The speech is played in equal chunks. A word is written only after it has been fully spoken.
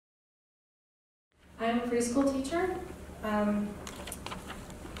I'm a preschool teacher, and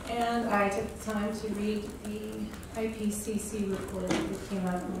I took the time to read the IPCC report that came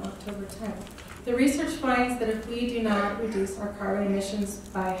out on October 10th. The research finds that if we do not reduce our carbon emissions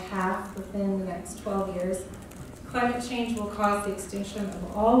by half within the next 12 years, climate change will cause the extinction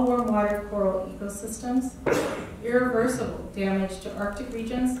of all warm water coral ecosystems, irreversible damage to Arctic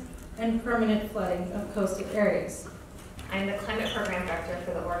regions, and permanent flooding of coastal areas. I'm the Climate Program Director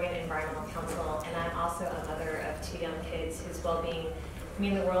for the Oregon Environmental Council, and I'm also a mother of 2 young kids whose well-being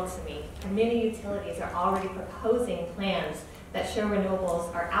mean the world to me. And many utilities are already proposing plans that show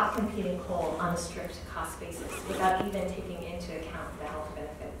renewables are outcompeting coal on a strict cost basis without even taking into account the health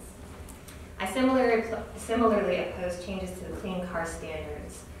benefits. I similarly oppose changes to the Clean Car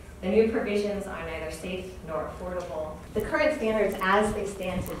Standards. The new provisions are neither safe nor affordable. The current standards as they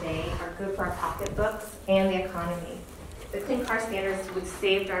stand today are good for our pocketbooks and the economy. The Clean Car Standards would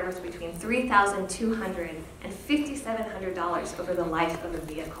save drivers between $3,200 and $5,700 over the life of a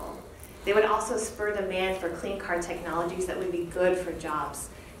vehicle. They would also spur demand for clean car technologies that would be good for jobs.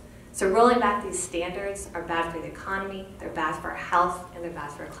 So rolling back these standards are bad for the economy, they're bad for our health, and they're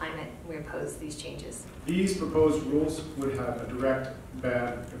bad for our climate. We oppose these changes. These proposed rules would have a direct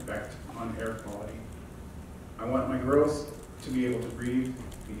bad effect on air quality. I want my girls to be able to breathe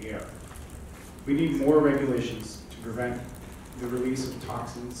the air. We need more regulations to prevent the release of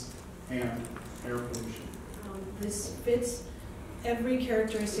toxins and air pollution. This fits every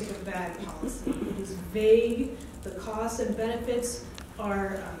characteristic of bad policy. It is vague, the costs and benefits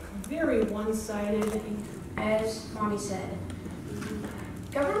are very one-sided. As Mommy said,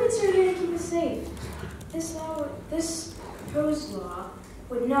 governments are here to keep us safe. This proposed law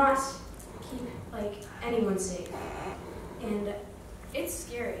would not keep anyone safe. And it's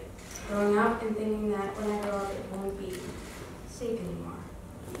scary growing up and thinking that when I grow up it won't be safe anymore.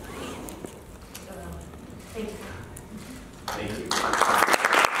 Thank you. Thank you.